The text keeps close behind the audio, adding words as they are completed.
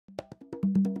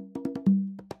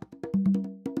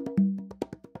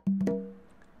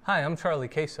Hi, I'm Charlie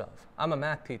Kasov. I'm a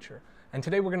math teacher, and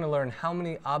today we're going to learn how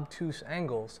many obtuse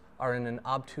angles are in an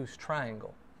obtuse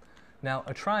triangle. Now,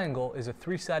 a triangle is a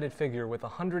three-sided figure with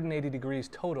 180 degrees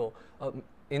total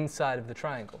inside of the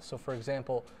triangle. So for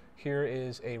example, here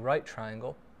is a right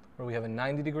triangle where we have a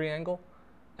 90-degree angle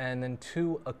and then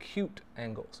two acute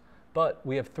angles. But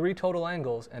we have three total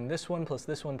angles, and this one plus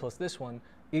this one plus this one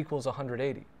equals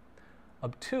 180.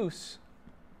 Obtuse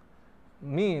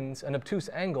means an obtuse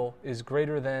angle is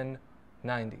greater than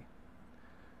 90.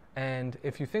 And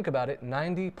if you think about it,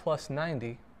 90 plus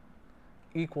 90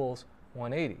 equals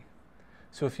 180.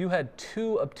 So if you had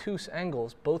two obtuse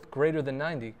angles, both greater than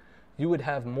 90, you would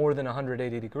have more than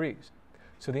 180 degrees.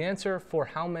 So the answer for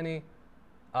how many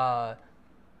obtuse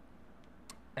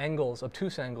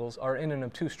angles, are in an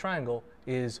obtuse triangle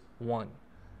is 1.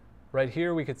 Right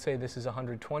here we could say this is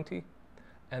 120,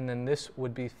 and then this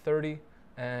would be 30,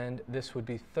 and this would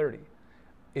be 30.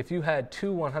 If you had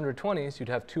two 120s, you'd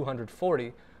have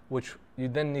 240, which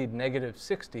you'd then need negative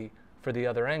 60 for the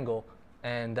other angle,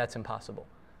 and that's impossible.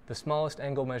 The smallest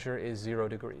angle measure is 0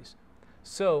 degrees.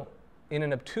 So in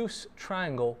an obtuse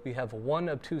triangle, we have one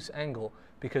obtuse angle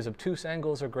because obtuse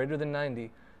angles are greater than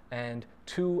 90, and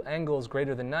two angles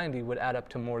greater than 90 would add up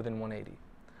to more than 180.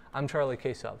 I'm Charlie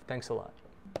Kasov. Thanks a lot.